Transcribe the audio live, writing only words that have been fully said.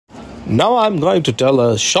Now I'm going to tell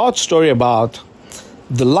a short story about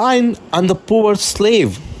the lion and the poor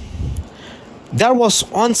slave. There was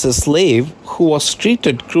once a slave who was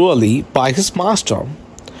treated cruelly by his master.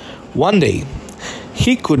 One day,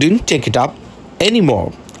 he couldn't take it up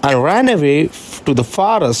anymore and ran away to the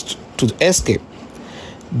forest to escape.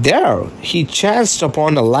 There, he chanced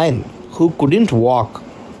upon a lion who couldn't walk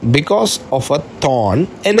because of a thorn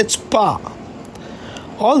in its paw.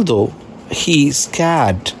 Although he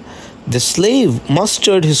scared, the slave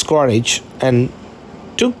mustered his courage and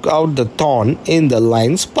took out the thorn in the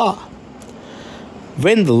lion's paw.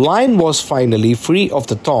 When the lion was finally free of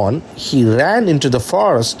the thorn, he ran into the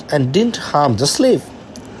forest and didn't harm the slave.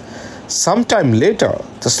 Sometime later,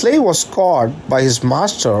 the slave was caught by his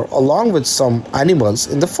master along with some animals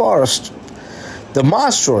in the forest. The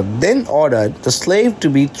master then ordered the slave to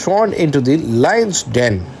be thrown into the lion's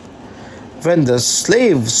den. When the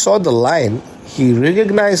slave saw the lion, he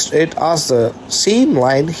recognized it as the same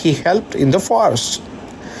lion he helped in the forest.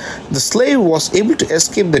 The slave was able to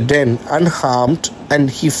escape the den unharmed, and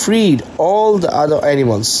he freed all the other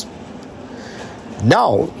animals.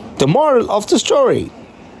 Now, the moral of the story.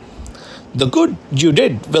 The good you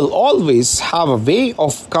did will always have a way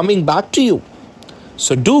of coming back to you.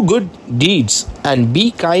 So do good deeds and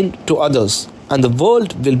be kind to others, and the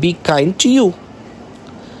world will be kind to you.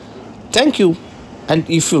 Thank you. And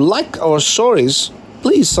if you like our stories,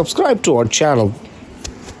 please subscribe to our channel.